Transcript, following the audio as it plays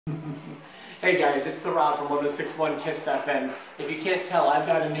Hey guys, it's the Rob from 106.1 Kiss FM. If you can't tell, I've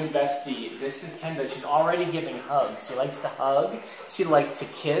got a new bestie. This is Kenda. She's already giving hugs. She likes to hug, she likes to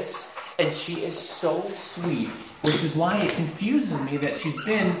kiss, and she is so sweet, which is why it confuses me that she's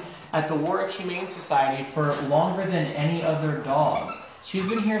been at the Warrick Humane Society for longer than any other dog. She's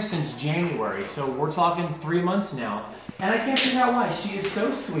been here since January, so we're talking 3 months now, and I can't figure out why. She is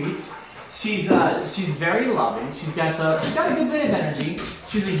so sweet. She's very loving. She's got a good bit of energy.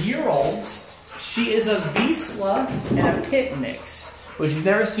 She's a year old. She is a Vizsla and a Pit mix, which if you've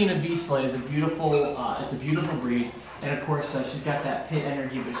never seen a Vizsla, is a beautiful, it's a beautiful breed. And of course, she's got that Pit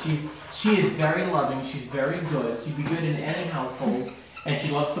energy, but she is very loving. She's very good. She'd be good in any household, and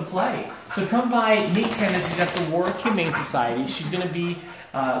she loves to play. So come by, meet Kenda. She's at the Warrick Humane Society. She's going to be,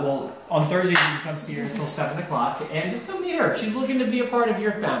 well, on Thursdays you can come see her until 7 o'clock, and just come meet her. She's looking to be a part of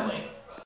your family.